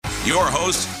Your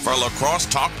host for La Crosse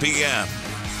Talk PM,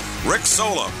 Rick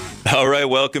Solom. All right,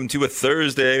 welcome to a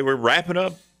Thursday. We're wrapping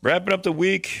up the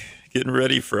week, getting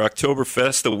ready for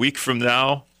Oktoberfest a week from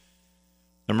now.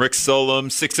 I'm Rick Solom,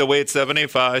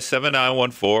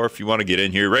 608-785-7914. If you want to get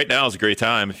in here, right now is a great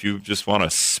time. If you just want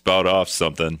to spout off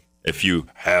something, if you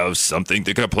have something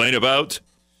to complain about,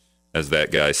 as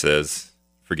that guy says,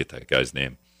 forget that guy's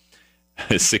name,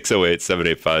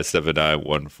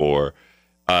 608-785-7914.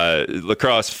 La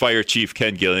Crosse Fire Chief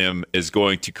Ken Gilliam is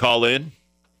going to call in.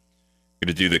 Going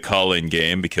to do the call-in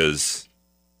game because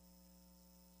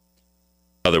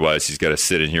otherwise he's got to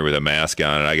sit in here with a mask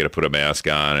on, and I got to put a mask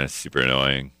on, and it's super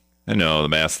annoying. I know the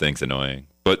mask thing's annoying,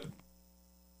 but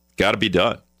got to be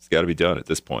done. It's got to be done at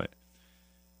this point.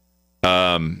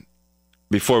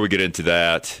 Before we get into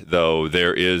that, though,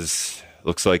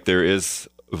 looks like there is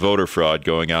voter fraud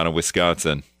going on in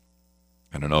Wisconsin.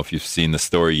 I don't know if you've seen the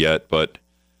story yet, but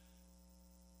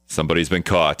somebody's been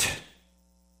caught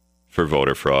for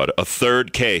voter fraud. A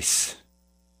third case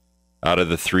out of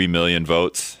the 3 million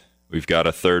votes. We've got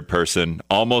a third person,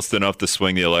 almost enough to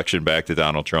swing the election back to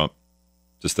Donald Trump.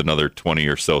 Just another 20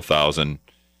 or so thousand.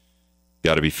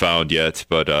 Got to be found yet,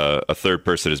 but a third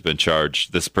person has been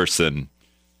charged. This person,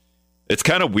 it's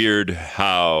kind of weird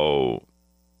how,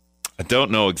 I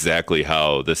don't know exactly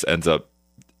how this ends up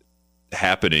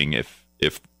happening. If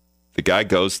the guy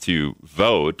goes to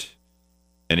vote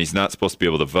and he's not supposed to be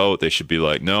able to vote, they should be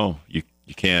like, no, you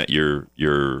can't.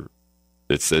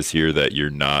 It says here that you're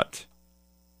not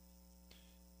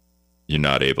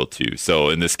able to. So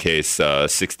in this case,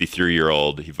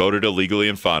 63-year-old, he voted illegally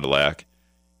in Fond du Lac.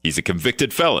 He's a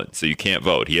convicted felon, so you can't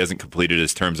vote. He hasn't completed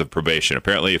his terms of probation.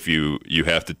 Apparently, if you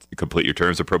have to complete your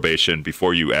terms of probation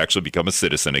before you actually become a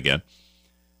citizen again,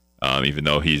 even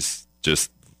though he's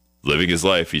just living his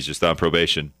life, he's just on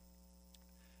probation.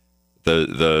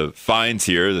 The fines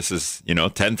here, this is,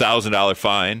 $10,000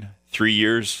 fine, 3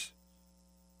 years,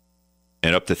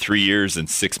 and up to 3 years and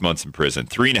 6 months in prison.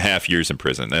 3.5 years in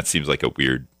prison. That seems like a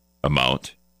weird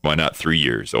amount. Why not 3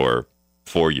 years or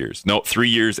 4 years? No, 3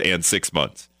 years and 6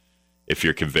 months. If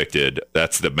you're convicted,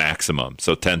 that's the maximum.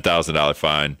 So $10,000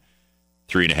 fine,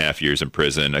 3.5 years in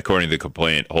prison. According to the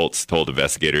complaint, Holtz told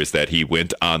investigators that he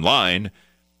went online,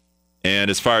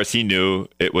 and as far as he knew,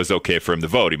 it was okay for him to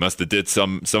vote. He must have did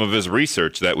some of his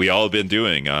research that we all have been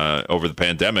doing over the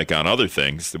pandemic on other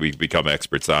things that we've become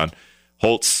experts on.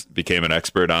 Holtz became an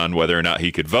expert on whether or not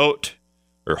he could vote,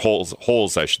 or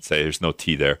Holes, I should say. There's no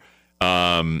T there.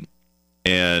 And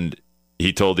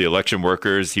he told the election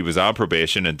workers he was on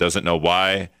probation and doesn't know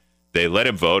why they let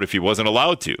him vote if he wasn't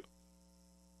allowed to.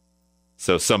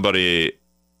 So somebody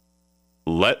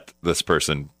let this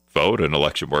person vote. An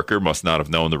election worker must not have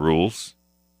known the rules.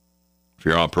 If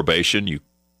you're on probation, you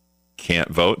can't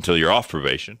vote until you're off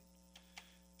probation.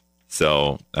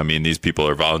 So, I mean, these people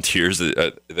are volunteers.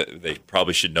 They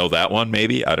probably should know that one,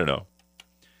 maybe. I don't know.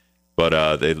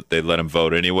 But they let him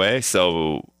vote anyway.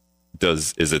 So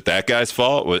is it that guy's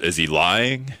fault? Is he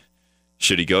lying?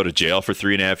 Should he go to jail for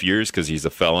 3.5 years because he's a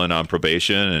felon on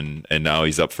probation and now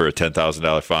he's up for a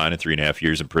 $10,000 fine and 3.5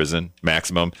 years in prison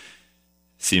maximum?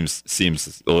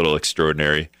 Seems a little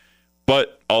extraordinary.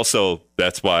 But also,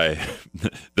 that's why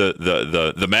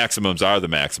the maximums are the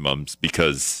maximums,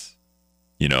 because,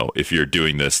 if you're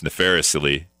doing this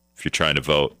nefariously, if you're trying to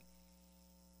vote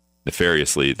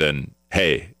nefariously, then,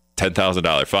 hey,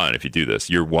 $10,000 fine if you do this.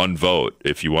 Your one vote,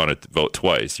 if you want to vote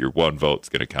twice, your one vote's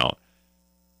going to count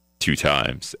 2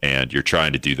 times, and you're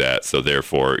trying to do that, so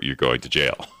therefore you're going to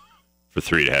jail for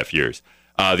 3.5 years.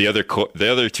 The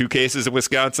other 2 cases in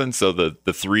Wisconsin, so the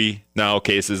 3 now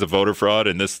cases of voter fraud,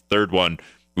 and this third one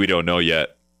we don't know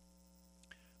yet.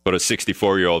 But a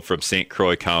 64-year-old from St.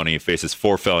 Croix County faces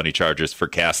 4 felony charges for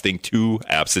casting 2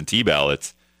 absentee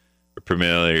ballots. A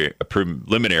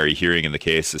preliminary hearing in the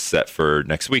case is set for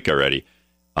next week already.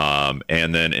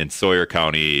 And then in Sawyer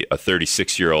County, a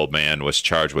 36-year-old man was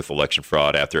charged with election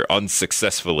fraud after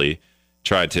unsuccessfully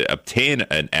trying to obtain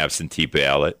an absentee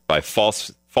ballot by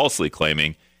falsely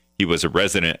claiming he was a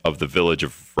resident of the village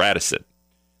of Radisson.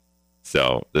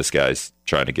 So this guy's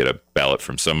trying to get a ballot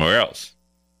from somewhere else.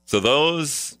 So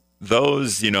those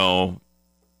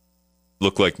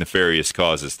look like nefarious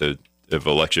causes of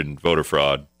election voter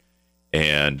fraud,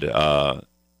 and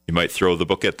you might throw the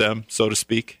book at them, so to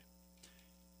speak.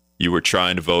 You were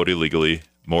trying to vote illegally,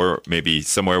 maybe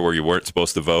somewhere where you weren't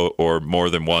supposed to vote, or more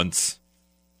than once,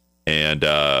 and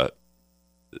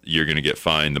you're going to get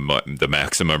fined the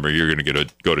maximum, or you're going to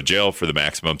go to jail for the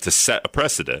maximum to set a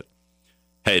precedent.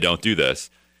 Hey, don't do this.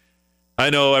 I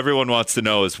know everyone wants to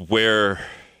know is where,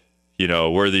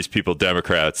 were these people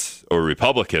Democrats or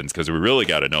Republicans? Because we really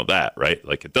got to know that, right?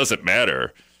 Like, it doesn't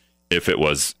matter if it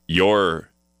was your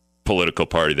political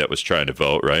party that was trying to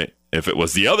vote, right? If it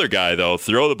was the other guy, though,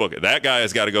 throw the book. That guy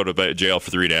has got to go to jail for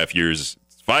 3.5 years.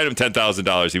 Fine him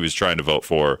 $10,000. He was trying to vote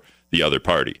for the other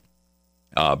party.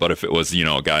 But if it was,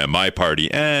 a guy in my party,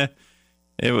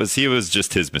 he was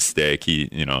just his mistake. He,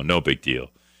 no big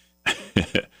deal.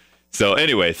 So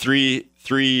anyway, three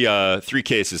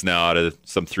cases now out of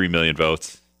some 3 million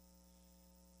votes.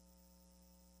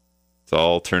 It's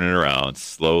all turning around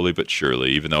slowly but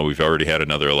surely, even though we've already had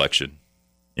another election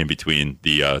in between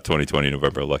the 2020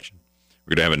 November election.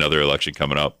 We're going to have another election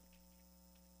coming up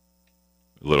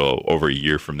a little over a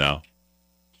year from now.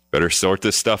 Better sort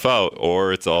this stuff out,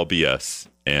 or it's all BS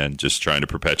and just trying to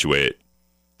perpetuate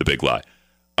the big lie.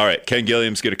 All right, Ken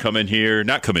Gilliam's going to come in here.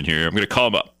 Not come in here. I'm going to call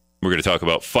him up. We're going to talk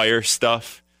about fire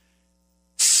stuff.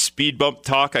 Speed bump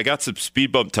talk. I got some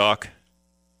speed bump talk.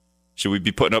 Should we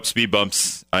be putting up speed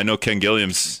bumps? I know Ken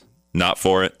Gilliam's not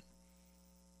for it.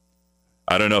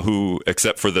 I don't know who,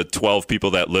 except for the 12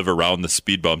 people that live around the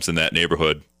speed bumps in that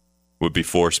neighborhood, would be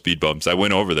for speed bumps. I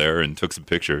went over there and took some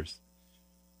pictures.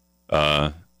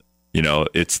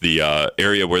 It's the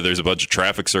area where there's a bunch of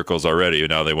traffic circles already, and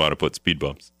now they want to put speed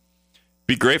bumps.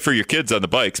 Be great for your kids on the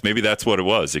bikes. Maybe that's what it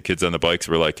was. The kids on the bikes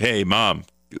were like, "Hey, Mom,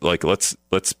 let's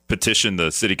petition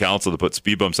the city council to put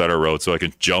speed bumps on our road so I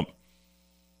can jump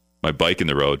my bike in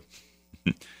the road."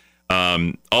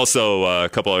 Also, a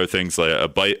couple other things like a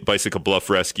bicycle bluff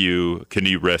rescue,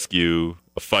 canoe rescue,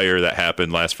 a fire that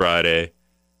happened last Friday,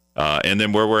 and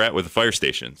then where we're at with the fire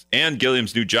stations and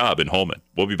Gilliam's new job in Holman.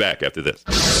 We'll be back after this.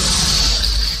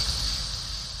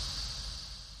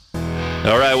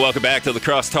 All right, welcome back to the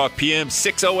Crosstalk PM,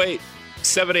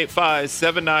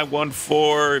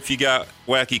 608-785-7914. If you got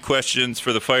wacky questions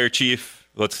for the fire chief,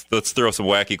 let's throw some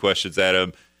wacky questions at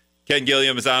him. Ken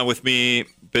Gilliam is on with me.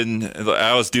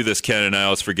 I always do this, Ken, and I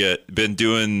always forget. Been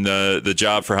doing the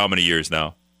job for how many years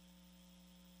now?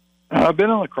 I've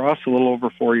been in La Crosse a little over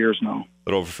 4 years now. A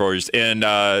little over 4 years. And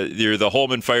you're the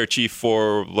Holman fire chief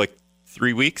for like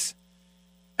 3 weeks?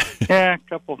 Yeah,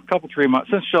 couple 3 months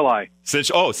since July.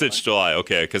 Since July,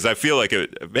 okay. Because I feel like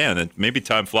maybe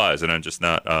time flies, and I'm just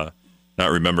not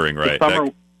remembering right.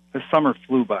 The summer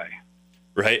flew by.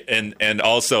 Right, and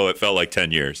also it felt like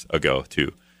 10 years ago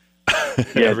too.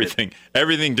 Yeah,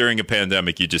 everything during a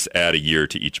pandemic, you just add a year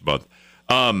to each month.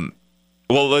 Well,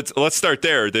 let's start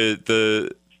there.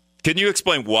 Can you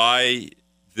explain why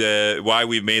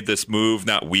we made this move?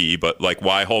 Not we, but like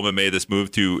why Holman made this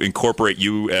move to incorporate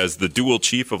you as the dual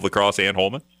chief of La Crosse and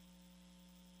Holman?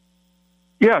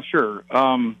 Yeah, sure.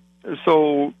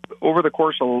 So over the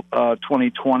course of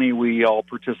 2020, we all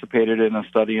participated in a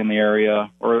study in the area,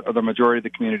 or the majority of the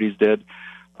communities did,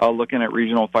 looking at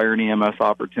regional fire and EMS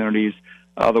opportunities.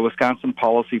 The Wisconsin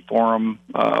Policy Forum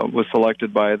was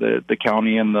selected by the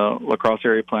county and the La Crosse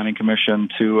Area Planning Commission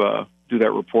to do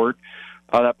that report.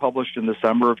 That published in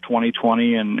December of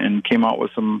 2020 and came out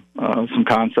with some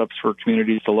concepts for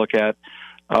communities to look at.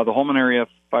 The Holman Area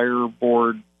Fire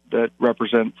Board that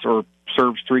represents or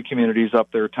serves 3 communities up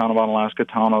there, Town of Onalaska,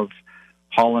 Town of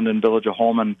Holland, and Village of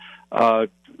Holman,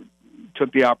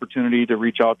 took the opportunity to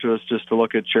reach out to us just to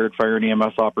look at shared fire and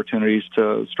EMS opportunities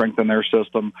to strengthen their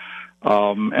system.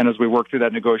 And as we worked through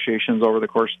that negotiations over the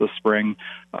course of the spring,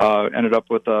 ended up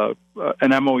with an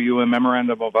MOU, a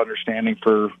memorandum of understanding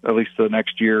for at least the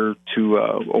next year to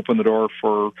open the door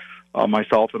for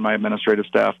myself and my administrative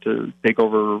staff to take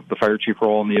over the fire chief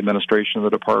role in the administration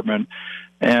of the department.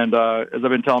 And as I've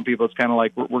been telling people, it's kind of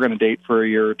like we're going to date for a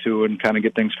year or two and kind of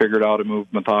get things figured out and move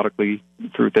methodically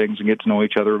through things and get to know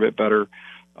each other a bit better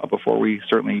before we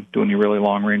certainly do any really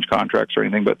long-range contracts or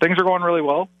anything. But things are going really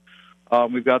well.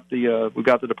 We've got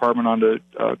the department on to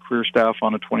career staff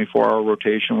on a 24-hour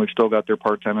rotation. We've still got their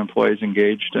part-time employees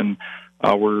engaged, and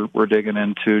we're digging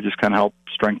into just kind of help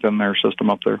strengthen their system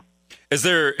up there. Is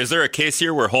there a case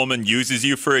here where Holman uses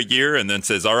you for a year and then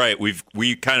says, "All right,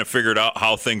 we kind of figured out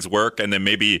how things work," and then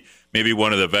maybe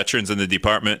one of the veterans in the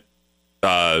department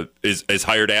is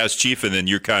hired as chief, and then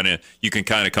you can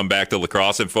kind of come back to La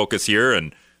Crosse and focus here,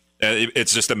 and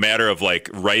it's just a matter of like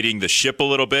righting the ship a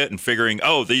little bit and figuring,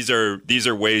 these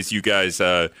are ways you guys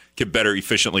can better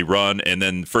efficiently run, and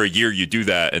then for a year you do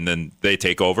that, and then they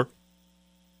take over.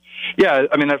 Yeah,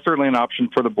 I mean, that's certainly an option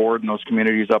for the board and those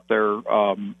communities up there.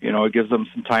 It gives them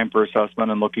some time for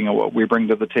assessment and looking at what we bring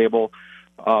to the table.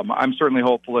 I'm certainly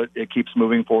hopeful it keeps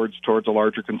moving forwards towards a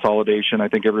larger consolidation. I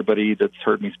think everybody that's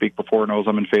heard me speak before knows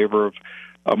I'm in favor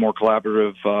of more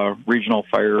collaborative regional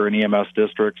fire and EMS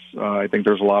districts. I think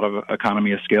there's a lot of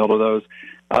economy of scale to those.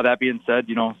 That being said,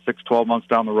 6-12 months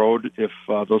down the road, if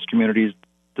those communities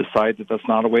decide that that's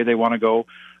not a way they want to go,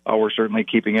 we're certainly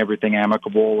keeping everything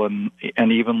amicable and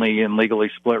evenly and legally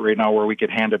split right now, where we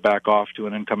could hand it back off to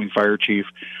an incoming fire chief.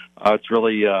 It's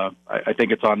really, I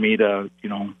think it's on me to,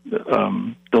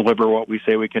 deliver what we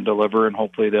say we can deliver, and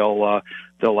hopefully they'll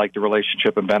like the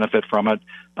relationship and benefit from it.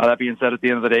 That being said, at the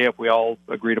end of the day, if we all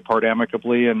agree to part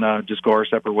amicably and just go our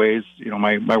separate ways,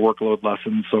 my workload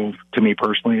lessens. So to me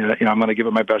personally, I'm going to give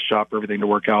it my best shot for everything to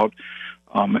work out.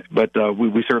 But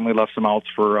we certainly left some outs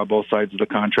for both sides of the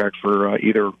contract for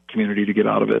either community to get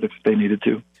out of it if they needed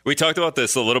to. We talked about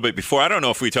this a little bit before. I don't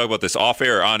know if we talked about this off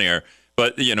air or on air,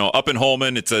 but up in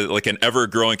Holmen, it's like an ever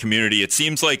growing community. It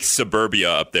seems like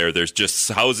suburbia up there. There's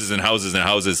just houses and houses and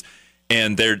houses,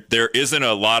 and there isn't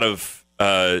a lot of.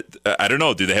 I don't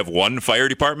know. Do they have one fire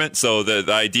department? So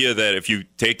the idea that if you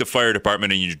take the fire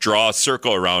department and you draw a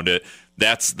circle around it,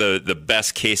 that's the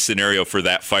best case scenario for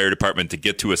that fire department to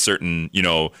get to a certain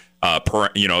their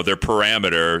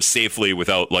parameter safely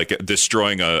without like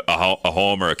destroying a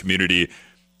home or a community.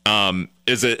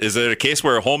 Is it a case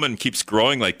where Holmen keeps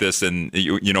growing like this, and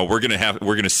we're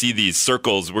gonna see these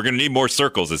circles? We're gonna need more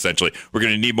circles. Essentially, we're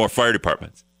gonna need more fire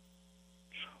departments.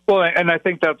 Well, and I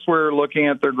think that's where looking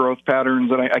at their growth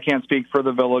patterns, and I can't speak for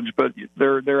the village, but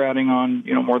they're adding on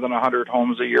more than 100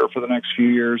 homes a year for the next few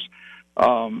years.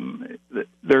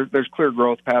 There's clear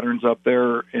growth patterns up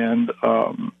there, and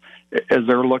as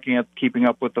they're looking at keeping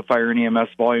up with the fire and EMS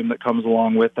volume that comes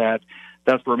along with that,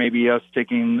 that's where maybe us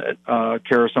taking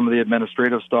care of some of the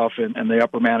administrative stuff and the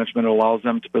upper management allows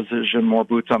them to position more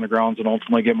boots on the grounds and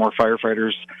ultimately get more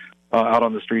firefighters out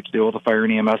on the street to deal with the fire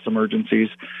and EMS emergencies.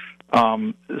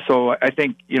 So I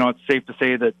think, it's safe to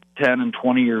say that 10 and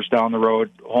 20 years down the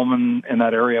road, Holmen and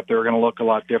that area up there are going to look a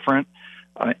lot different.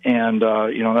 That's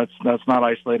not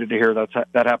isolated to here.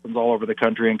 That happens all over the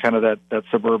country and kind of that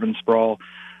suburban sprawl.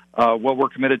 What we're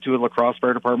committed to at La Crosse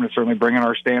Fire Department is certainly bringing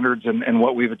our standards and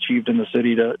what we've achieved in the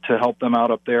city to help them out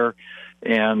up there.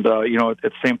 And, at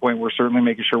the same point, we're certainly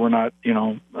making sure we're not,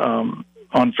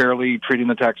 unfairly treating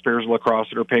the taxpayers of La Crosse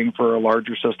that are paying for a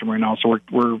larger system right now. So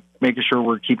we're making sure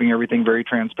we're keeping everything very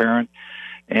transparent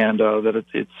and that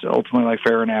it's ultimately like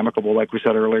fair and amicable, like we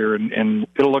said earlier. And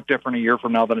it'll look different a year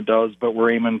from now than it does, but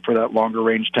we're aiming for that longer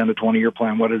range 10 to 20 year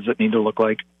plan. What does it need to look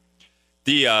like?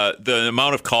 The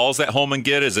amount of calls that Holmen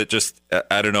get, is it just,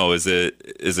 I don't know, is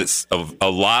it a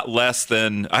lot less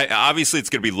than, obviously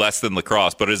it's going to be less than La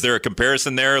Crosse, but is there a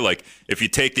comparison there? Like if you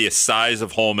take the size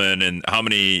of Holmen and how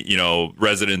many,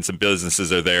 residents and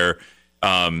businesses are there,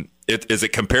 is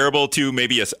it comparable to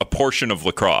maybe a portion of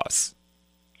La Crosse?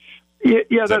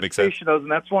 Yeah, that station does,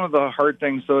 and that's one of the hard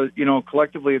things. So,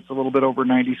 collectively it's a little bit over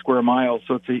 90 square miles,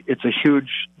 so it's a huge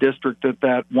district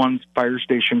that one fire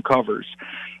station covers.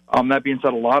 That being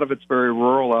said, a lot of it's very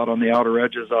rural out on the outer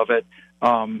edges of it.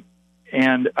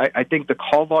 And I think the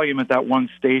call volume at that one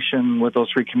station with those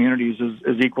three communities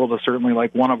is equal to certainly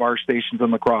like one of our stations in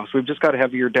La Crosse. We've just got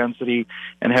heavier density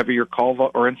and heavier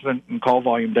or incident and call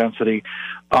volume density.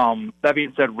 That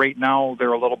being said, right now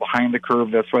they're a little behind the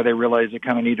curve. That's why they realize they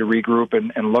kind of need to regroup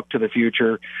and look to the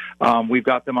future. We've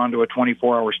got them onto a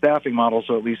 24-hour staffing model,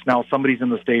 so at least now somebody's in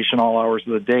the station all hours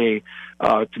of the day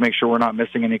to make sure we're not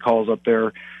missing any calls up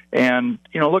there. And,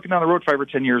 looking down the road 5 or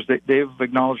 10 years, they've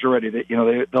acknowledged already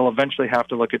that, they'll eventually have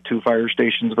to look at 2 fire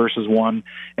stations versus 1,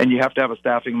 and you have to have a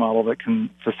staffing model that can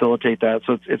facilitate that.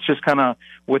 So it's just kind of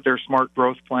with their smart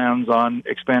growth plans on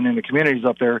expanding the communities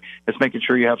up there, it's making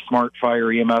sure you have smart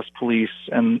fire, EMS, police,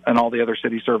 and all the other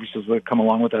city services that come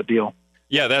along with that deal.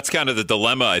 Yeah, that's kind of the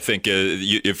dilemma, I think.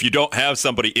 If you don't have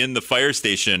somebody in the fire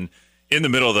station in the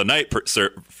middle of the night,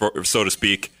 so to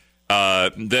speak,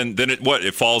 then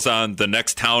it falls on the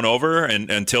next town over, and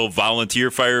until volunteer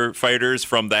firefighters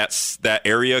from that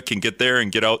area can get there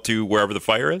and get out to wherever the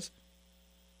fire is.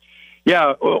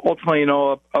 Yeah, ultimately,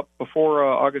 up before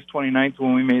August 29th,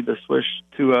 when we made the switch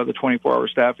to the 24-hour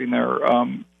staffing, they're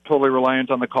totally reliant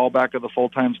on the callback of the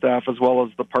full-time staff as well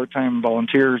as the part-time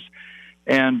volunteers.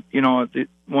 And,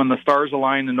 when the stars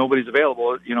align and nobody's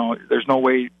available, there's no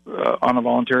way on a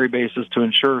voluntary basis to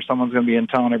ensure someone's going to be in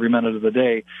town every minute of the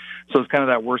day. So it's kind of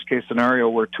that worst case scenario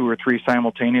where 2 or 3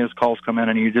 simultaneous calls come in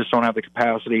and you just don't have the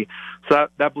capacity. So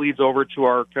that bleeds over to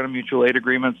our kind of mutual aid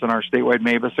agreements and our statewide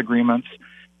MABUS agreements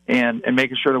and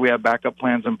making sure that we have backup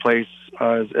plans in place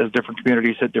as different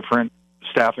communities hit different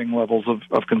staffing levels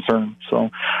of concern. So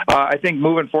I think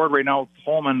moving forward right now with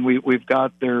Holmen, we've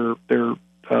got their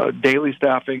daily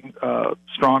staffing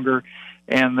stronger,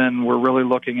 And then we're really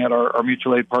looking at our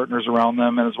mutual aid partners around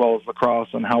them, and as well as La Crosse,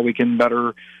 and how we can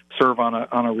better serve on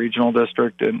a regional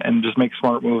district and just make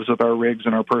smart moves with our rigs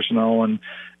and our personnel and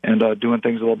doing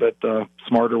things a little bit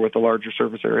smarter with the larger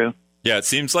service area. Yeah, it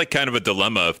seems like kind of a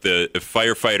dilemma if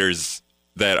firefighters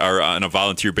that are on a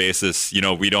volunteer basis,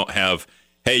 we don't have,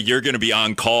 hey, you're going to be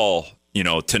on call,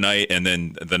 tonight, and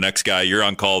then the next guy, you're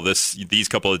on call these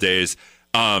couple of days.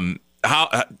 I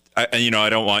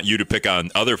don't want you to pick on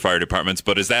other fire departments,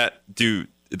 but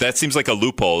that seems like a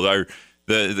loophole.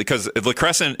 Because La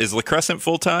Crescent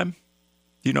full time?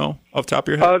 Do you know off the top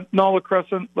of your head? No, La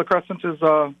Crescent is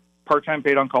part-time,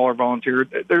 paid on call or volunteer.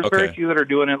 There's very few that are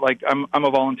doing it. Like I'm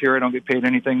a volunteer. I don't get paid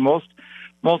anything. Most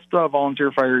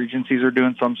volunteer fire agencies are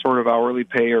doing some sort of hourly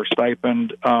pay or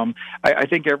stipend. I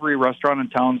think every restaurant in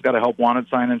town's got a help wanted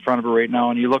sign in front of it right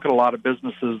now. And you look at a lot of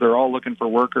businesses; they're all looking for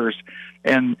workers,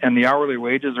 and the hourly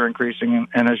wages are increasing.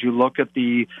 And as you look at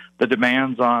the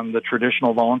demands on the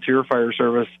traditional volunteer fire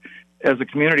service, as the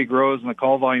community grows and the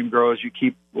call volume grows, you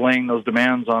keep laying those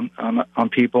demands on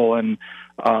people. And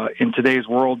in today's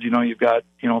world, you've got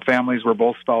families where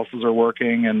both spouses are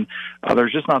working, and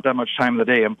there's just not that much time of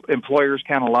the day. Employers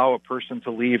can't allow a person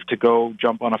to leave to go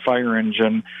jump on a fire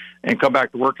engine and come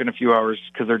back to work in a few hours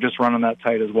because they're just running that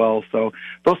tight as well. So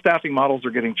those staffing models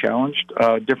are getting challenged.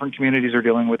 Different communities are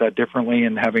dealing with that differently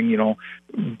and having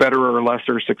better or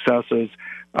lesser successes.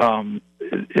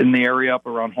 In the area up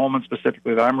around Holman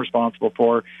specifically that I'm responsible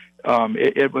for,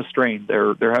 it was strained.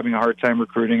 They're having a hard time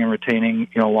recruiting and retaining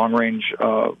long range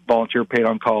volunteer paid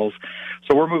on calls.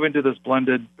 So we're moving to this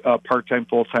blended part-time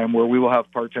full-time where we will have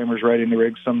part-timers riding the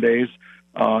rigs some days,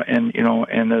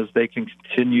 and as they can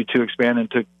continue to expand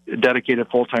into dedicated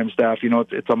full-time staff,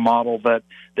 it's a model that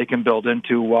they can build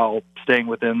into while staying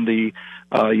within the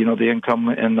income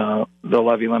and the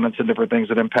levy limits and different things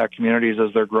that impact communities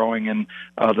as they're growing, and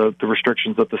the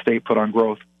restrictions that the state put on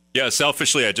growth. Yeah,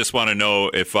 selfishly, I just want to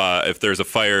know if there's a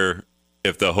fire,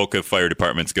 if the Hoka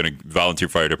volunteer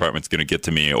fire department's going to get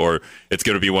to me, or it's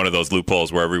going to be one of those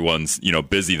loopholes where everyone's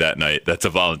busy that night. That's a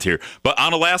volunteer. But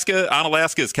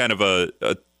Onalaska is kind of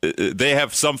they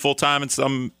have some full time and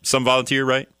some volunteer,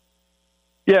 right?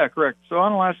 Yeah, correct. So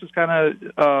Onalaska is kind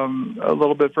of a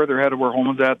little bit further ahead of where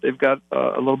Holman's at. They've got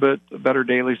a little bit better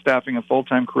daily staffing of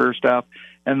full-time career staff,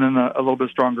 and then a little bit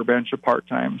stronger bench of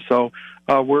part-time. So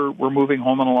we're moving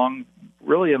Holman along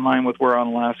really in line with where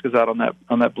Onalaska's at on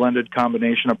that blended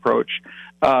combination approach.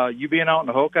 You being out in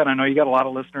the Hoka, and I know you got a lot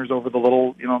of listeners over the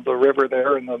little, the river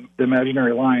there and the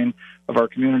imaginary line of our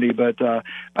community, but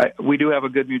we do have a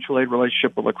good mutual aid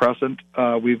relationship with La Crescent.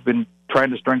 We've been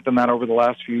trying to strengthen that over the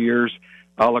last few years.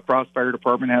 La Crosse Fire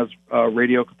Department has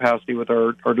radio capacity with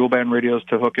our dual band radios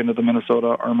to hook into the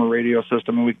Minnesota Armor radio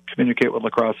system, and we communicate with La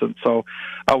Crosse. And so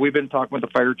we've been talking with the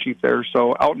fire chief there.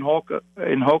 So out in Hoka,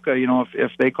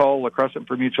 if they call La Crescent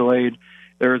for mutual aid,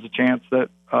 there is a chance that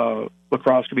La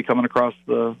Crosse could be coming across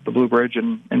the Blue Bridge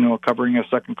and covering a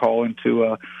second call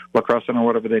into La Crescent or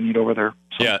whatever they need over there.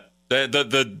 So. Yeah.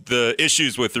 The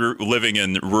issues with living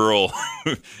in rural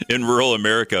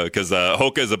America, because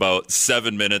Hoka is about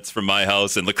 7 minutes from my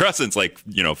house, and La Crescent's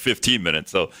 15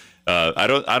 minutes. So I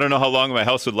don't know how long my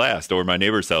house would last, or my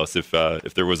neighbor's house if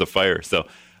there was a fire. So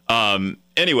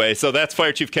anyway, so that's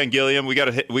Fire Chief Ken Gilliam. We got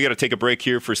to take a break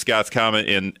here for Scott's comment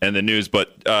and the news.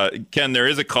 But Ken, there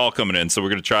is a call coming in, so we're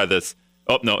going to try this.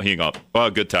 Oh no, hang up.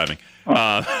 Oh, good timing.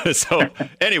 So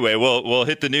anyway, we'll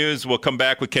hit the news. We'll come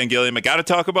back with Ken Gilliam. I got to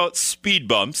talk about speed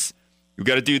bumps. We've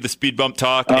got to do the speed bump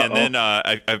talk, and then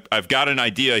I've got an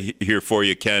idea here for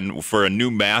you, Ken, for a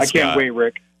new mascot. I can't wait,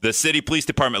 Rick. The city police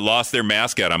department lost their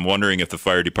mascot. I'm wondering if the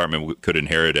fire department could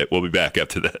inherit it. We'll be back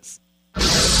after this.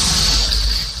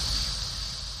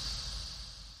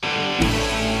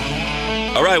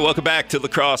 All right, welcome back to La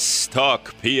Crosse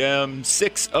Talk PM.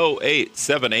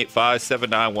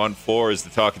 608-785-7914 is the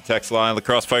talk and text line. La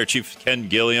Crosse Fire Chief Ken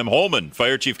Gilliam. Holman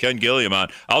Fire Chief Ken Gilliam on.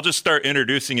 I'll just start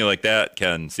introducing you like that,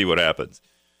 Ken, see what happens.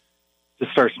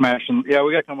 Just start smashing. Yeah,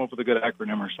 we got to come up with a good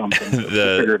acronym or something to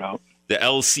figure it out. The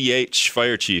LCH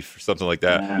Fire Chief or something like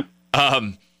that. Yeah.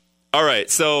 All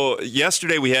right, so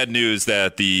yesterday we had news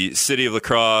that the city of La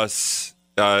Crosse...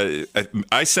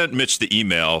 I sent Mitch the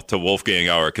email to Wolfgang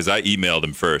Auer because I emailed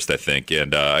him first, I think,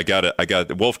 and I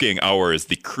got Wolfgang Auer is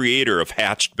the creator of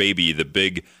Hatched Baby, the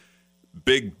big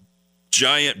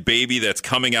giant baby that's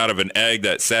coming out of an egg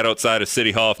that sat outside of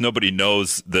City Hall. If nobody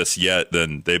knows this yet,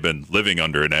 then they've been living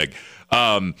under an egg.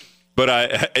 But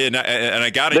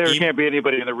I got there can't be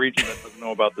anybody in the region that doesn't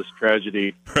know about this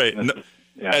tragedy. Right.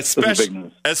 Yeah, this is big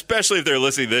news. Especially if they're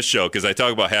listening to this show, because I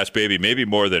talk about Hatch Baby maybe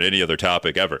more than any other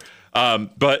topic ever.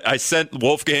 But I sent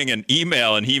Wolfgang an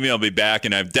email, and he emailed me back,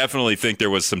 and I definitely think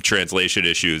there was some translation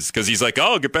issues, because he's like,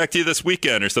 "Oh, I'll get back to you this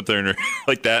weekend," or something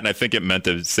like that, and I think it meant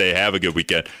to say, "Have a good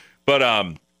weekend." But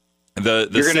you're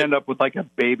going to end up with like a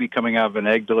baby coming out of an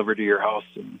egg delivered to your house.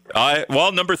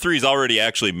 Number 3's already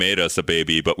actually made us a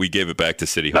baby, but we gave it back to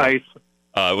City Hall. Nice.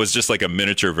 It was just like a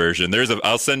miniature version.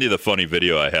 I'll send you the funny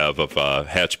video I have of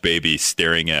Hatch Baby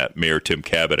staring at Mayor Tim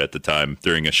Cabot at the time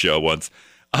during a show once.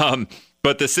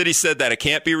 But the city said that it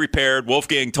can't be repaired.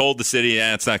 Wolfgang told the city,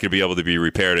 it's not going to be able to be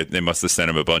repaired. They must have sent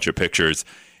him a bunch of pictures.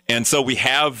 And so we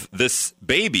have this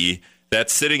baby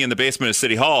that's sitting in the basement of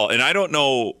City Hall, and I don't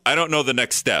know the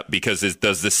next step, because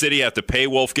does the city have to pay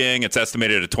Wolfgang? It's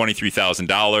estimated at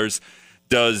 $23,000.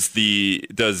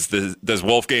 Does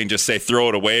Wolfgang just say throw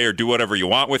it away or do whatever you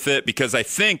want with it? Because I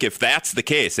think if that's the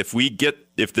case, if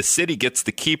the city gets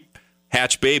to keep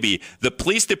Hatch Baby, the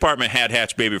police department had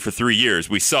Hatch Baby for 3 years.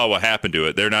 We saw what happened to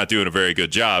it. They're not doing a very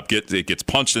good job. It gets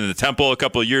punched in the temple a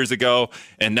couple of years ago,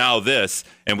 and now this,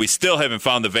 and we still haven't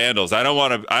found the vandals. I don't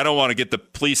want to get the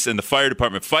police and the fire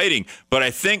department fighting, but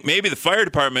I think maybe the fire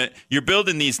department, you're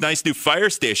building these nice new fire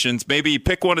stations. Maybe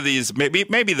pick one of these. Maybe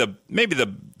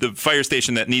the fire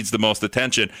station that needs the most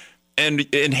attention, and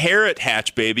inherit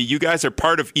Hatch Baby. You guys are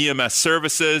part of EMS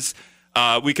services.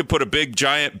 We could put a big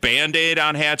giant Band-Aid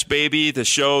on Hatch Baby to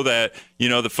show that,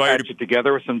 the fire... Patch it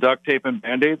together with some duct tape and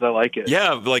Band-Aids. I like it.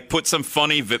 Yeah, like put some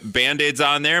funny Band-Aids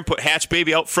on there and put Hatch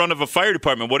Baby out front of a fire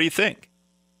department. What do you think?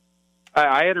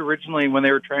 I had originally, when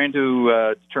they were trying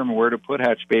to determine where to put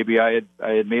Hatch Baby, I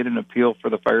had made an appeal for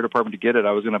the fire department to get it.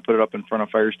 I was going to put it up in front of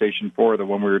Fire Station 4, the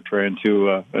one we were trying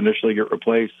to initially get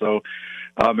replaced. So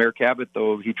Mayor Cabot,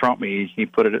 though, he trumped me. He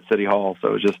put it at City Hall, so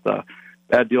it was just...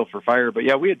 bad deal for fire, but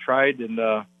yeah, we had tried, and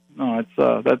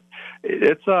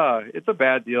it's a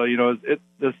bad deal.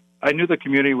 I knew the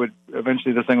community would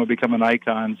eventually, this thing would become an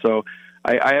icon. So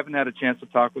I haven't had a chance to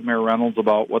talk with Mayor Reynolds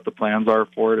about what the plans are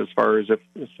for it, as far as if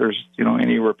there's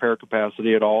any repair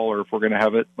capacity at all, or if we're going to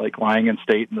have it like lying in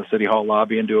state in the City Hall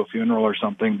lobby and do a funeral or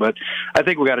something. But I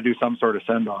think we got to do some sort of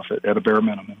send off at a bare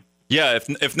minimum. Yeah,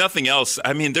 if nothing else,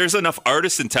 I mean, there's enough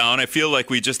artists in town. I feel like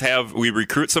we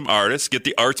recruit some artists, get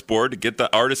the arts board to get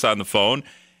the artists on the phone,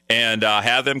 and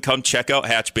have them come check out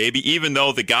Hatch Baby. Even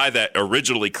though the guy that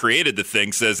originally created the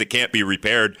thing says it can't be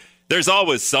repaired, there's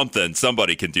always something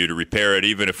somebody can do to repair it,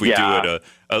 even if we do it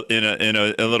in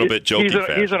a little bit joking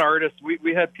fashion. He's an artist.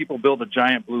 We had people build a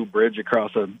giant blue bridge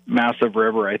across a massive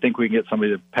river. I think we can get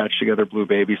somebody to patch together Blue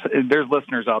Baby. There's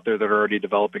listeners out there that are already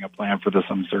developing a plan for this,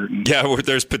 I'm certain. Yeah,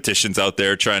 there's petitions out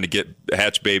there trying to get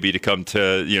Hatch Baby to come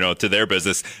to to their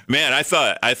business. Man, I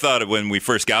thought when we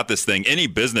first got this thing, any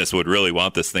business would really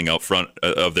want this thing out front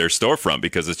of their storefront,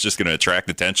 because it's just going to attract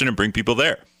attention and bring people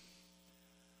there.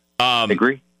 I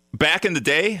agree. Back in the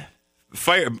day,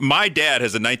 my dad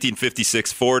has a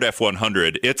 1956 Ford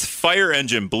F-100. It's fire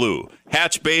engine blue.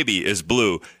 Hatch Baby is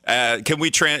blue. Can we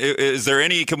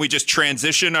just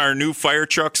transition our new fire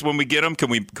trucks when we get them? Can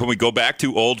we go back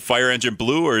to old fire engine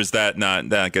blue, or is that not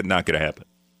going to happen?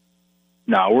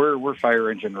 No, we're fire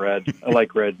engine red. I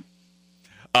like red.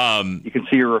 You can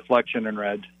see your reflection in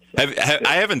red.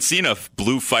 I haven't seen a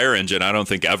blue fire engine, I don't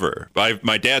think, ever.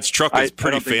 My dad's truck is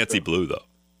pretty fancy blue, though.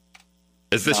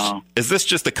 Is this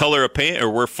just the color of paint, or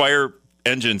were fire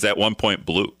engines at one point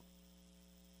blue?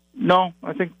 No,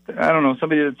 I don't know.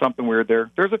 Somebody did something weird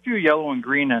there. There's a few yellow and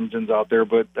green engines out there,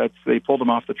 but they pulled them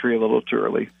off the tree a little too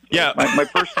early. So yeah. My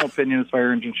personal opinion is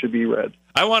fire engines should be red.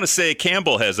 I want to say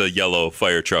Campbell has a yellow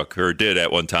fire truck, or did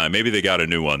at one time. Maybe they got a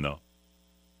new one, though.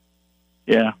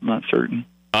 Yeah, I'm not certain.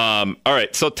 All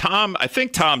right, so Tom, I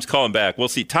think Tom's calling back. We'll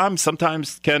see. Tom,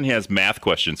 sometimes Ken has math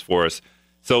questions for us.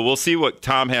 So we'll see what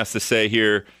Tom has to say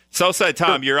here. Southside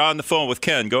Tom, you're on the phone with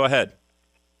Ken. Go ahead.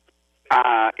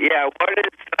 Yeah,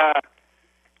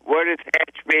 what is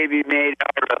Hatch Baby made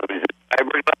out of? Is it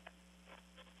fiberglass?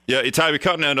 Yeah, Tom, you're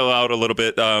cutting it out a little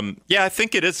bit. Yeah, I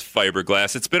think it is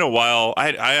fiberglass. It's been a while.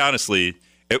 I honestly,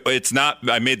 it's not.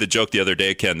 I made the joke the other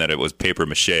day, Ken, that it was paper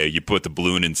mache. You put the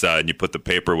balloon inside and you put the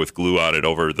paper with glue on it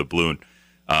over the balloon.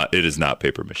 It is not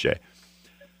paper mache.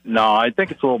 No, I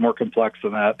think it's a little more complex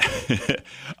than that.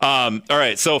 All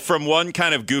right, so from one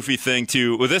kind of goofy thing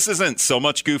to, well, this isn't so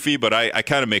much goofy, but I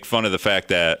kind of make fun of the fact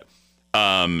that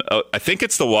I think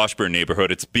it's the Washburn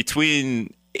neighborhood. It's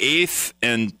between 8th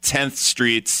and 10th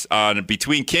Streets,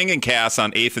 between King and Cass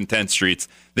on 8th and 10th Streets.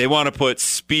 They want to put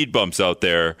speed bumps out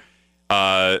there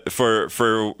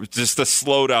for just to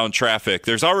slow down traffic.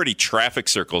 There's already traffic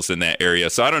circles in that area,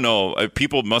 so I don't know.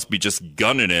 People must be just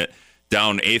gunning it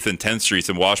down 8th and 10th Streets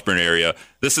in Washburn area.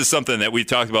 This is something that we've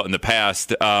talked about in the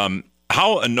past.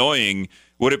 How annoying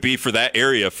would it be for that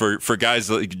area for guys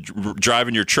like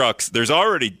driving your trucks? There's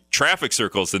already traffic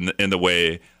circles in the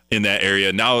way in that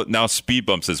area. Now speed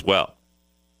bumps as well.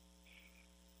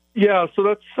 Yeah, so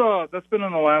that's been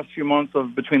in the last few months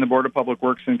of between the Board of Public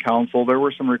Works and Council. There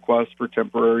were some requests for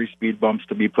temporary speed bumps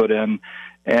to be put in,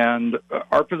 and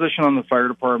our position on the fire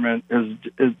department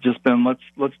has just been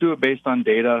let's do it based on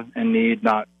data and need,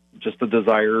 not just a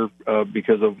desire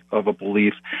because of a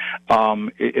belief.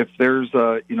 If there's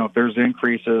if there's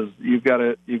increases, you've got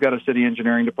a city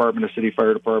engineering department, a city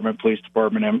fire department, police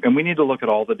department, and we need to look at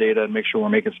all the data and make sure we're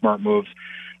making smart moves.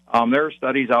 There are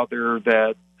studies out there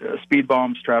that speed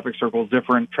bumps, traffic circles,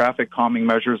 different traffic calming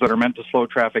measures that are meant to slow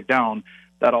traffic down,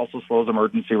 that also slows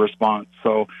emergency response.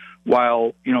 So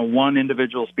while, one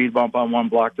individual speed bump on one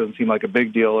block doesn't seem like a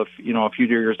big deal, if, a few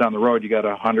years down the road you got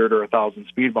 100 or 1,000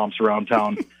 speed bumps around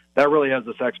town, that really has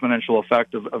this exponential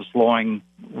effect of slowing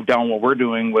down what we're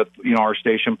doing with, our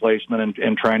station placement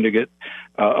and trying to get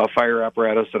a fire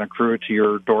apparatus and a crew to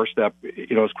your doorstep,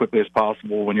 as quickly as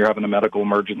possible when you're having a medical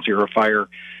emergency or a fire.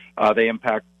 They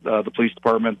impact the police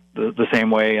department the same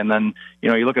way. And then,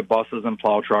 you look at buses and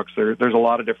plow trucks. There's a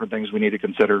lot of different things we need to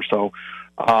consider. So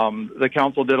the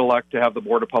council did elect to have the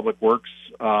Board of Public Works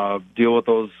deal with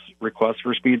those requests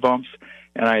for speed bumps.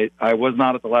 And I was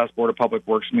not at the last Board of Public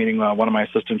Works meeting. One of my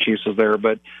assistant chiefs was there,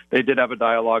 but they did have a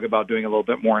dialogue about doing a little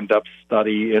bit more in-depth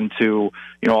study into,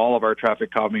 all of our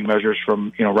traffic calming measures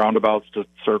from, roundabouts to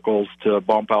circles to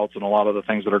bump outs and a lot of the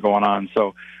things that are going on.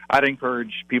 So I'd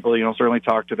encourage people, certainly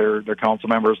talk to their council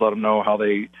members, let them know how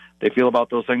they feel about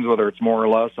those things, whether it's more or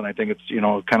less. And I think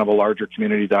it's, kind of a larger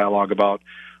community dialogue about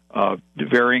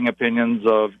varying opinions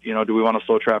of, do we want to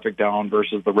slow traffic down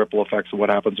versus the ripple effects of what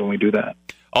happens when we do that.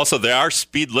 Also, there are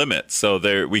speed limits, so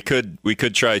we could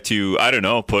try to, I don't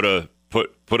know, put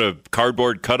a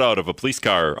cardboard cutout of a police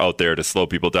car out there to slow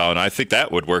people down. I think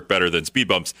that would work better than speed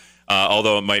bumps,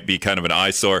 although it might be kind of an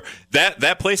eyesore.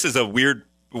 That place is a weird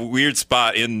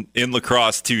spot in La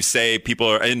Crosse to say people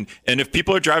are, and if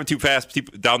people are driving too fast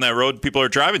down that road, people are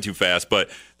driving too fast. But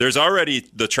there's already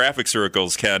the traffic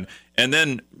circles, Ken, and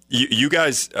then you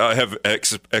guys have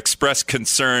expressed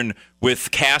concern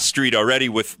with Cass Street already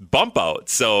with bump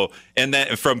outs. So, and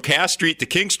then from Cass Street to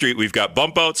King Street, we've got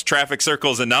bump outs, traffic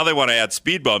circles, and now they want to add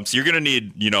speed bumps. You're going to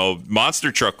need,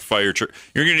 monster truck You're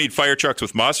going to need fire trucks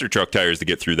with monster truck tires to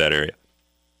get through that area.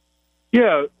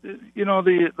 Yeah,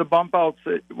 the bump outs,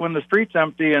 when the street's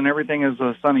empty and everything is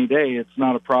a sunny day, it's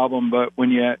not a problem. But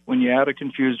when you add a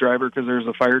confused driver because there's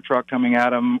a fire truck coming at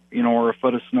them, or a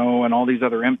foot of snow and all these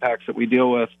other impacts that we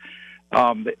deal with,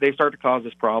 they start to cause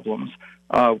us problems.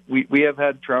 We have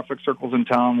had traffic circles in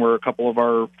town where a couple of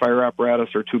our fire apparatus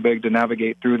are too big to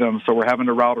navigate through them, so we're having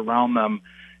to route around them.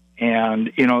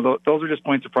 And, those are just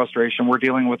points of frustration. We're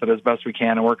dealing with it as best we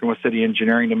can and working with city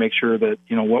engineering to make sure that,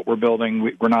 what we're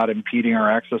building, we're not impeding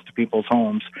our access to people's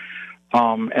homes.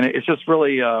 And it's just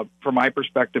really, from my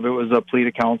perspective, it was a plea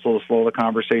to council to slow the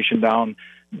conversation down,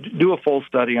 do a full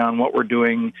study on what we're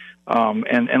doing,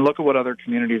 and look at what other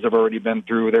communities have already been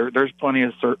through. There's plenty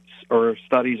of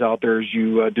studies out there. As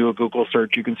you do a Google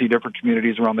search, you can see different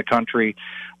communities around the country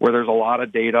where there's a lot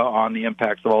of data on the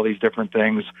impacts of all these different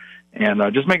things. And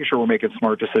just making sure we're making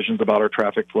smart decisions about our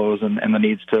traffic flows and the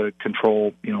needs to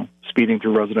control, speeding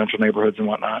through residential neighborhoods and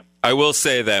whatnot. I will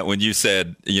say that when you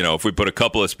said, if we put a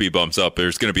couple of speed bumps up,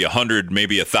 there's going to be 100,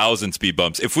 maybe 1,000 speed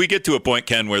bumps. If we get to a point,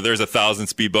 Ken, where there's 1,000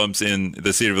 speed bumps in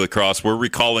the city of La Crosse, we're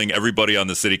recalling everybody on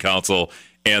the city council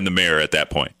and the mayor at that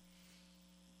point.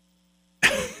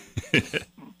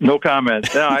 No comment.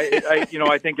 No,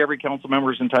 I think every council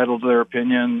member is entitled to their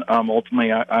opinion.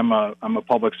 Ultimately, I'm a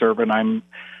public servant.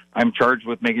 I'm charged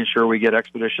with making sure we get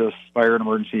expeditious fire and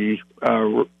emergency,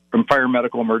 fire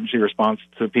medical emergency response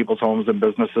to people's homes and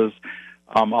businesses.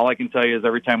 All I can tell you is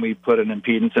every time we put an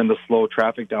impedance in to slow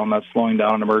traffic down, that's slowing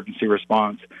down an emergency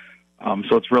response.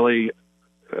 So it's really,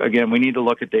 again, we need to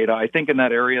look at data. I think in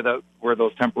that area where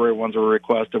those temporary ones were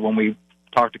requested, when we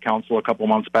talked to council a couple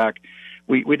months back,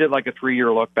 we did like a 3-year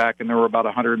look back, and there were about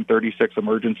 136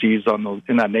 emergencies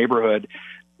in that neighborhood.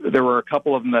 There were a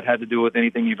couple of them that had to do with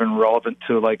anything even relevant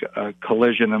to like a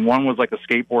collision, and one was like a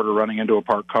skateboarder running into a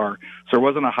parked car. So there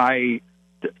wasn't a high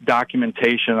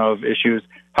documentation of issues.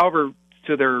 However,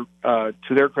 to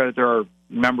their credit, there are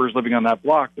members living on that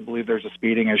block that believe there's a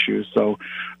speeding issue. So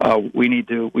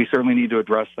we certainly need to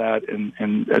address that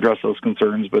and address those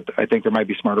concerns. But I think there might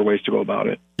be smarter ways to go about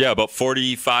it. Yeah, about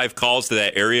 45 calls to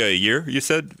that area a year. You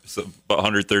said so about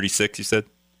 136. You said.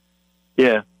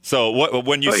 Yeah. So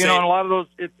when you say, and a lot of those,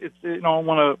 it's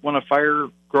when a fire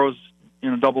grows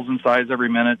doubles in size every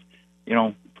minute.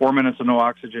 4 minutes of no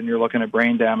oxygen, you're looking at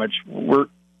brain damage.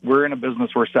 We're in a business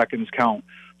where seconds count.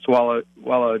 So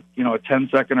while a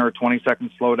 10-second or a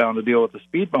 20-second slowdown to deal with a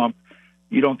speed bump,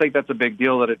 you don't think that's a big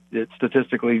deal that it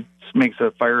statistically makes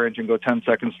a fire engine go 10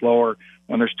 seconds slower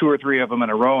when there's 2 or 3 of them in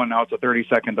a row, and now it's a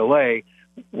 30-second delay.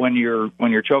 When you're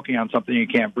choking on something, you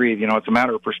can't breathe. It's a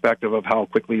matter of perspective of how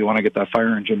quickly you want to get that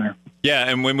fire engine there. Yeah,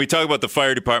 and when we talk about the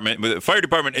fire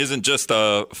department isn't just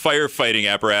a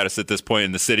firefighting apparatus at this point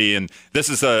in the city. And this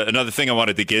is another thing I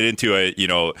wanted to get into.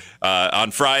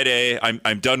 On Friday,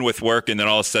 I'm done with work, and then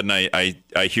all of a sudden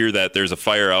I hear that there's a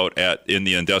fire out in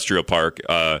the industrial park.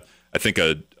 I think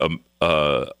a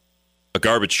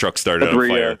garbage truck started on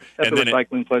fire. At the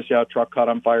recycling place, a truck caught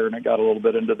on fire, and it got a little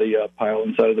bit into the pile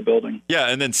inside of the building. Yeah,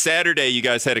 and then Saturday, you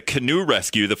guys had a canoe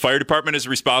rescue. The fire department is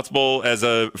responsible as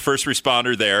a first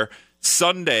responder there.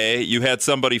 Sunday, you had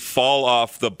somebody fall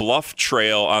off the bluff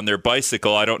trail on their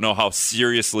bicycle. I don't know how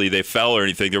seriously they fell or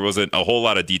anything. There wasn't a whole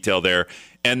lot of detail there.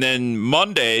 And then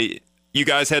Monday, you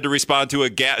guys had to respond to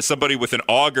somebody with an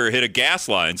auger hit a gas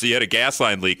line. So you had a gas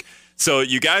line leak. So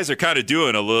you guys are kind of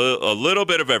doing a little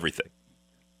bit of everything.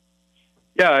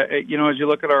 Yeah, as you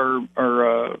look at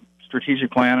our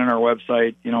strategic plan and our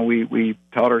website, we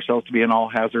tout ourselves to be an all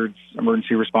hazards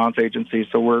emergency response agency.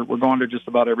 So we're going to just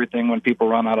about everything when people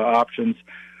run out of options.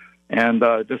 And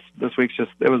this week's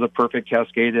it was a perfect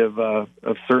cascade of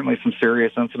certainly some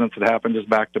serious incidents that happened just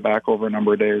back to back over a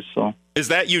number of days. So is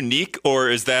that unique, or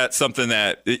is that something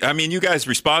that, you guys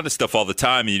respond to stuff all the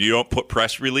time and you don't put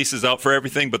press releases out for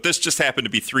everything, but this just happened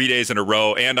to be 3 days in a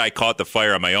row, and I caught the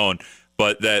fire on my own.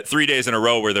 But that 3 days in a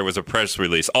row where there was a press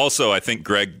release. Also, I think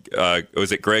Greg,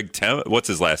 was it Greg Temp? What's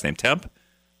his last name? Temp?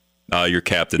 Your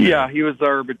captain. Yeah, he was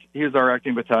our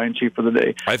acting battalion chief for the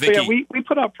day. I think we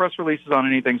put out press releases on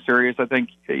anything serious. I think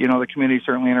the community is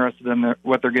certainly interested in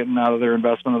what they're getting out of their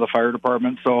investment of the fire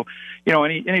department. So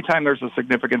anytime there's a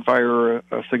significant fire or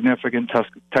a significant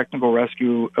technical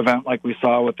rescue event like we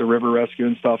saw with the river rescue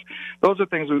and stuff, those are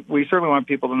things we certainly want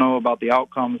people to know about the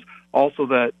outcomes. Also,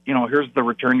 that here's the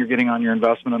return you're getting on your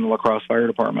investment in the La Crosse Fire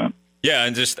Department. Yeah,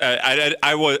 and just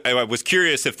I was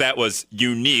curious if that was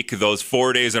unique, those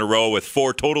 4 days in a row with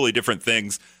 4 totally different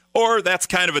things, or that's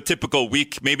kind of a typical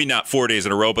week, maybe not 4 days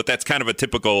in a row, but that's kind of a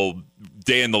typical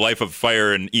day in the life of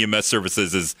fire and EMS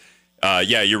services is,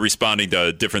 you're responding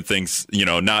to different things,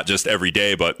 not just every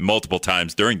day, but multiple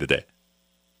times during the day.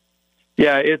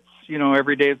 Yeah, it's,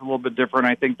 every day is a little bit different.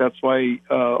 I think that's why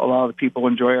a lot of the people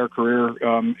enjoy our career.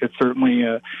 It's certainly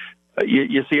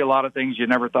you see a lot of things you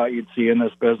never thought you'd see in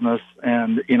this business,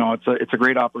 and it's a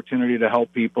great opportunity to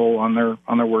help people on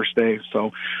their worst day.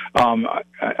 So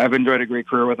I've enjoyed a great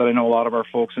career with it. I know a lot of our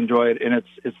folks enjoy it, and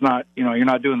it's not you're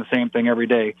not doing the same thing every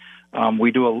day.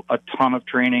 We do a ton of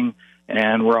training,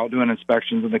 and we're out doing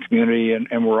inspections in the community,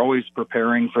 and we're always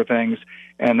preparing for things.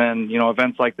 And then,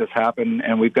 events like this happen,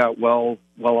 and we've got well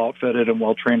outfitted and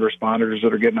well-trained responders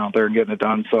that are getting out there and getting it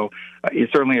done. So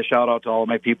it's certainly a shout-out to all of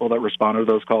my people that responded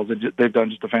to those calls. They've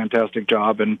done just a fantastic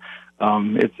job, and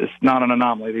it's not an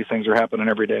anomaly. These things are happening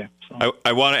every day. So.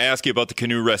 I want to ask you about the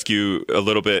canoe rescue a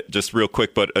little bit, just real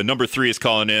quick, but number 3 is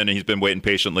calling in, and he's been waiting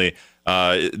patiently.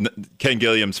 Ken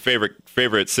Gilliam's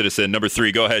favorite citizen. Number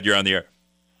 3, go ahead. You're on the air.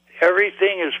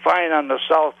 Everything is fine on the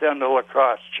south end of La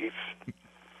Crosse, Chief.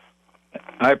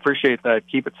 I appreciate that.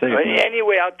 Keep it safe.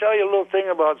 Anyway, I'll tell you a little thing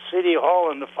about City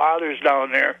Hall and the fathers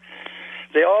down there.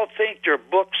 They all think they're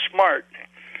book smart,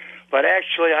 but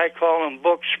actually I call them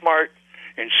book smart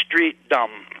and street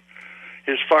dumb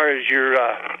as far as your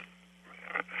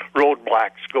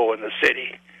roadblocks go in the city.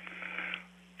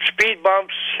 Speed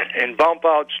bumps and bump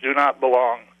outs do not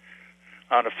belong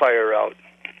on a fire route.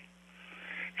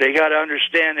 They got to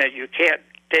understand that you can't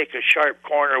take a sharp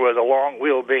corner with a long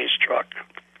wheelbase truck.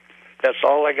 That's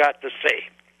all I got to say.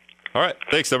 All right.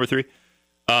 Thanks, number 3.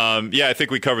 I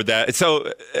think we covered that.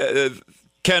 So,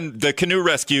 Ken, the canoe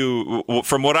rescue,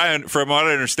 from what I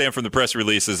understand from the press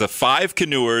release, is 5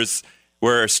 canoers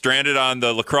were stranded on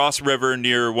the La Crosse River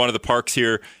near one of the parks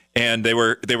here, and they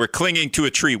were clinging to a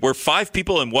tree. Were 5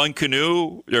 people in one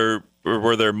canoe, or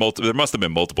were there multiple? There must have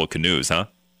been multiple canoes, huh?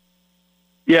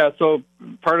 Yeah, so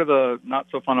part of the not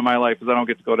so fun of my life is I don't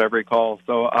get to go to every call.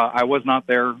 So I was not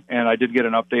there, and I did get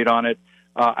an update on it.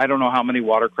 I don't know how many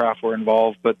watercraft were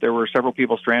involved, but there were several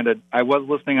people stranded. I was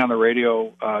listening on the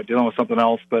radio dealing with something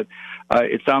else, but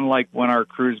it sounded like when our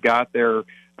crews got there,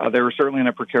 they were certainly in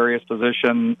a precarious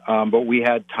position, but we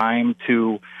had time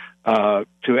to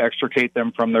extricate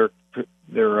them from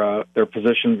their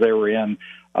positions they were in.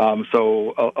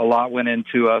 So a lot went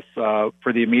into us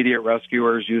for the immediate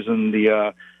rescuers using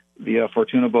the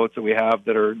Fortuna boats that we have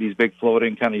that are these big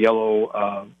floating kind of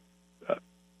yellow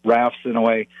rafts in a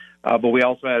way. But we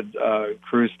also had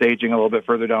crews staging a little bit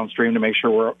further downstream to make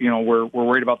sure we're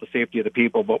worried about the safety of the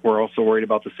people, but we're also worried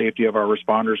about the safety of our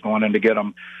responders going in to get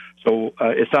them. So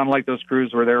it sounded like those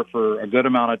crews were there for a good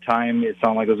amount of time. It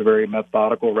sounded like it was a very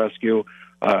methodical rescue.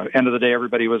 End of the day,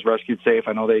 everybody was rescued safe.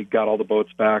 I know they got all the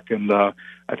boats back, and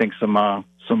I think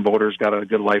some boaters got a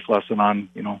good life lesson on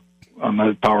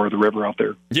the power of the river out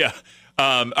there. Yeah.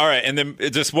 All right, and then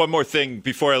just one more thing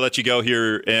before I let you go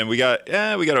here, and we got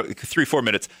 3-4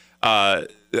 minutes.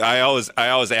 I always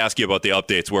ask you about the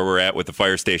updates where we're at with the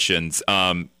fire stations.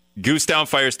 Goosedown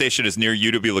Fire Station is near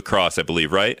UW La Crosse, I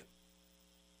believe, right?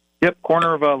 Yep,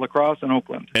 corner of La Crosse and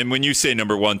Oakland. And when you say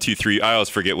number 1, 2, 3, I always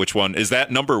forget which one is that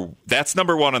number. That's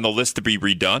number 1 on the list to be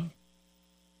redone.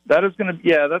 That is going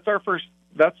to, that's our first.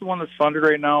 That's the one that's funded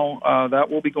right now.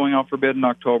 That will be going out for bid in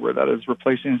October. That is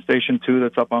replacing Station 2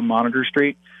 that's up on Monitor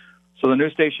Street. So the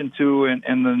new Station 2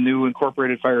 and the new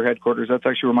incorporated fire headquarters, that's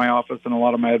actually where my office and a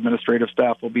lot of my administrative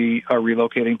staff will be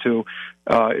relocating to,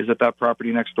 is at that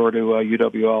property next door to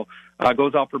UWL.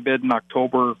 Goes out for bid in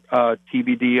October,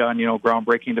 TBD on,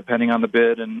 groundbreaking depending on the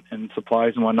bid and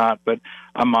supplies and whatnot. But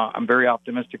I'm very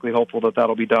optimistically hopeful that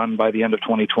that'll be done by the end of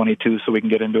 2022 so we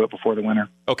can get into it before the winter.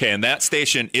 Okay, and that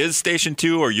station is Station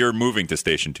 2 or you're moving to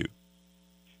Station 2?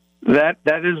 That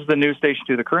is the new Station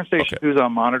 2. The current Station 2 is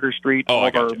on Monitor Street. All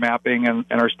of our mapping and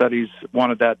our studies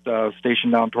wanted that station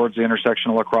down towards the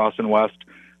intersection of La Crosse and West,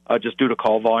 just due to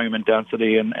call volume and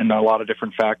density and a lot of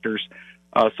different factors.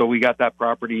 So we got that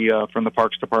property from the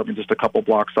Parks Department just a couple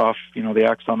blocks off, the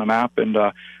X on the map. And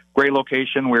great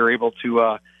location. We were able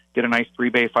to get a nice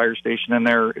 3-bay fire station in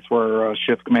there. It's where our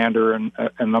shift commander and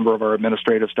a number of our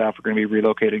administrative staff are going to be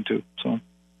relocating to. So.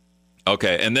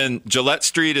 Okay, and then Gillette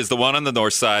Street is the one on the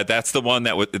north side. That's the one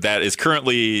that is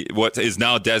currently what is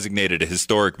now designated a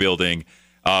historic building.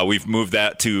 We've moved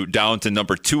that down to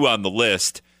number 2 on the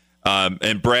list.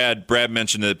 And Brad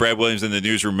mentioned that. Brad Williams in the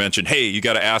newsroom mentioned, hey, you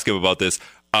got to ask him about this.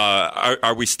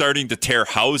 Are we starting to tear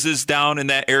houses down in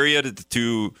that area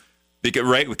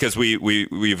because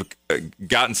we've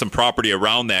gotten some property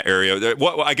around that area?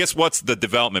 I guess what's the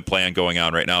development plan going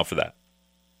on right now for that?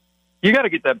 You got to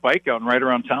get that bike out right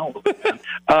around town a little bit, man.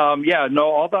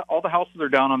 All the houses are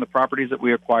down on the properties that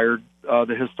we acquired.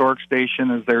 The historic station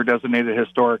is there designated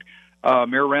historic.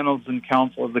 Mayor Reynolds and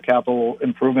Council of the Capital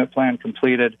Improvement Plan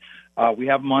completed. We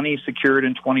have money secured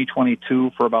in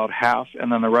 2022 for about half,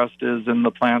 and then the rest is in the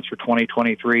plans for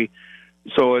 2023.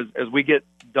 So as we get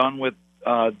done with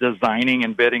designing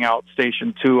and bidding out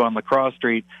Station 2 on La Crosse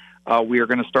Street, we are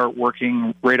going to start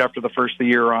working right after the first of the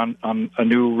year on a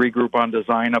new regroup on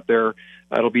design up there.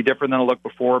 It'll be different than it looked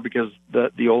before because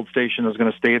the old station is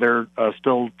going to stay there,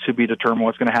 still to be determined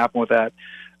what's going to happen with that.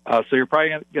 So you're probably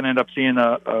going to end up seeing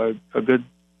a good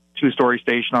 2-story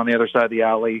station on the other side of the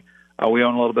alley. We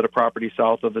own a little bit of property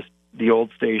south of the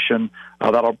old station.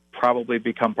 That'll probably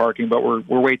become parking, but we're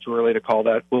way too early to call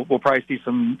that. We'll probably see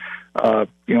some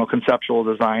conceptual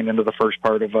design into the first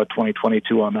part of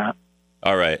 2022 on that.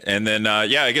 All right, and then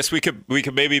I guess we could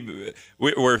maybe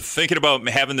we're thinking about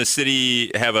having the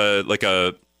city have a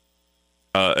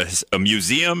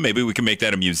museum. Maybe we can make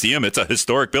that a museum. It's a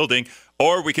historic building,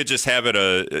 or we could just have it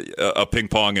a ping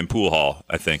pong and pool hall.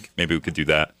 I think maybe we could do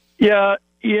that. Yeah,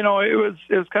 it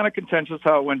was kind of contentious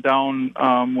how it went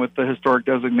down with the historic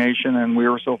designation, and we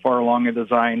were so far along in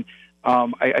design.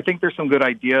 I think there's some good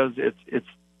ideas. It's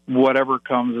whatever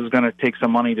comes is going to take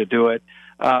some money to do it.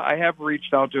 I have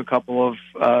reached out to a couple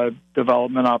of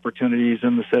development opportunities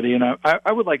in the city, and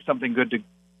I would like something good to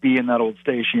be in that old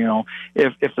station.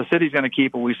 If the city's going to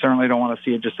keep it, we certainly don't want to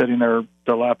see it just sitting there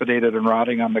dilapidated and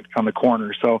rotting on the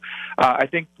corner. So I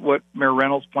think what Mayor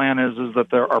Reynolds' plan is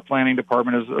that our planning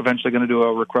department is eventually going to do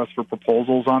a request for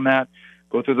proposals on that,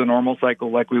 go through the normal cycle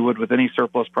like we would with any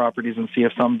surplus properties and see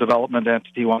if some development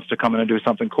entity wants to come in and do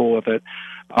something cool with it.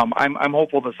 I'm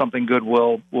hopeful that something good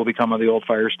will become of the old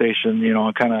fire station,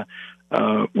 and kind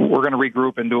of we're going to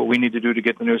regroup and do what we need to do to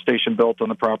get the new station built on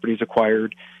the properties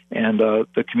acquired. And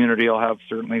the community will have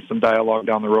certainly some dialogue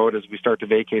down the road as we start to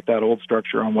vacate that old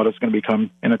structure on what it's going to become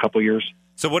in a couple of years.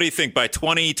 So what do you think? By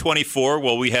 2024,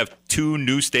 will we have 2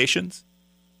 new stations?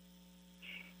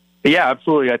 Yeah,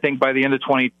 absolutely. I think by the end of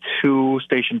 22,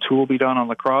 Station 2 will be done on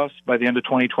La Crosse. By the end of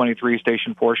 2023,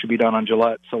 Station 4 should be done on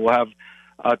Gillette. So we'll have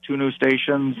 2 new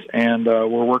stations, and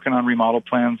we're working on remodel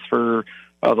plans for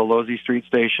the Losey Street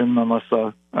station unless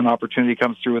an opportunity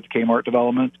comes through with the Kmart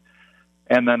development.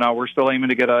 And then we're still aiming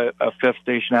to get a 5th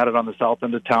station added on the south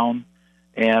end of town.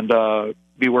 And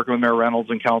be working with Mayor Reynolds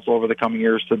and council over the coming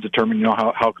years to determine,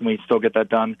 how can we still get that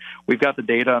done. We've got the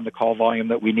data and the call volume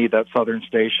that we need, that southern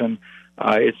station.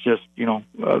 It's just,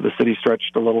 the city's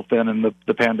stretched a little thin, and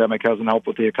the pandemic hasn't helped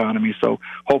with the economy. So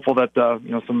hopeful that,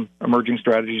 some emerging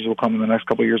strategies will come in the next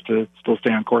couple of years to still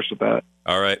stay on course with that.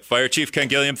 All right. Fire Chief Ken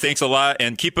Gilliam, thanks a lot.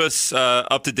 And keep us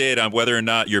up to date on whether or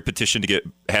not your petition to get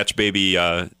Hatch Baby,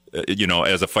 as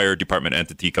a fire department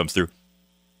entity comes through.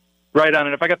 Right on.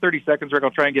 And if I got 30 seconds, Rick,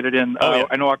 I'll try and get it in. Yeah.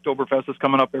 I know Oktoberfest is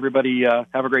coming up. Everybody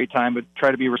have a great time, but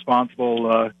try to be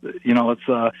responsible. Let's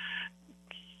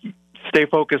stay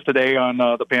focused today on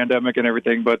the pandemic and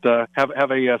everything, but have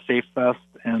a safe fest,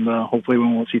 and hopefully we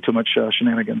won't see too much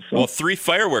shenanigans. So. Well, 3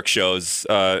 fireworks shows,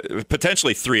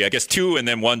 potentially 3. I guess 2 and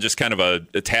then 1 just kind of a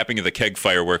tapping of the keg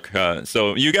firework.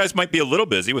 So you guys might be a little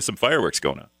busy with some fireworks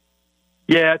going on.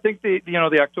 Yeah, I think the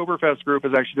Oktoberfest group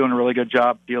is actually doing a really good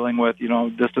job dealing with,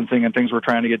 distancing and things we're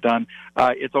trying to get done.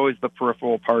 It's always the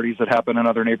peripheral parties that happen in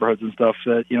other neighborhoods and stuff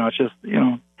that, it's just,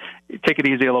 take it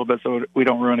easy a little bit so we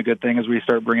don't ruin a good thing as we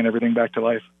start bringing everything back to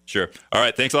life. Sure. All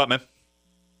right. Thanks a lot, man.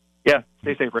 Yeah.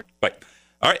 Stay safe, Rick. Bye.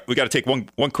 All right. We got to take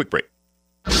one quick break.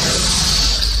 All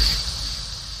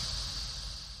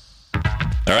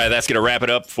right. That's going to wrap it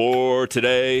up for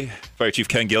today. Fire Chief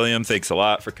Ken Gilliam, thanks a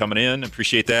lot for coming in.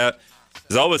 Appreciate that.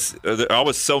 There's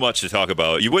always so much to talk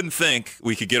about. You wouldn't think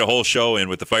we could get a whole show in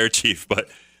with the fire chief, but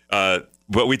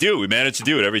we do. We manage to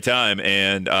do it every time,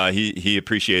 and he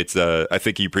appreciates. I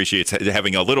think he appreciates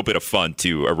having a little bit of fun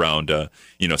too around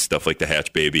stuff like the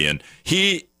Hatch Baby. And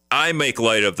I make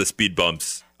light of the speed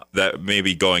bumps that may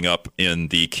be going up in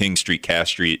the King Street, Cass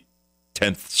Street,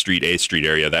 10th Street, 8th Street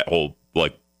area. That whole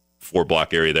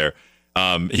 4-block area there.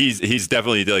 He's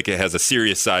definitely has a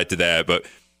serious side to that, but.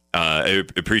 I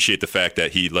appreciate the fact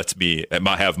that he lets me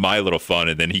have my little fun,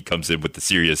 and then he comes in with the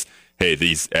serious, hey,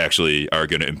 these actually are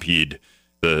going to impede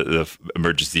the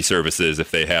emergency services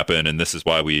if they happen, and this is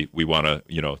why we want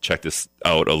to check this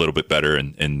out a little bit better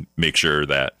and make sure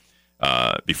that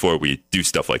before we do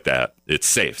stuff like that, it's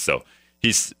safe. So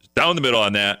he's down the middle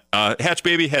on that. Hatch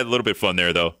Baby had a little bit of fun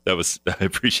there, though. I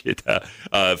appreciate that.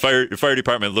 Fire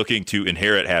department looking to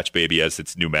inherit Hatch Baby as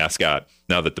its new mascot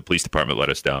now that the police department let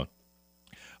us down.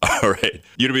 All right.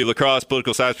 UW La Crosse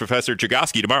political science professor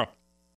Jagoski tomorrow.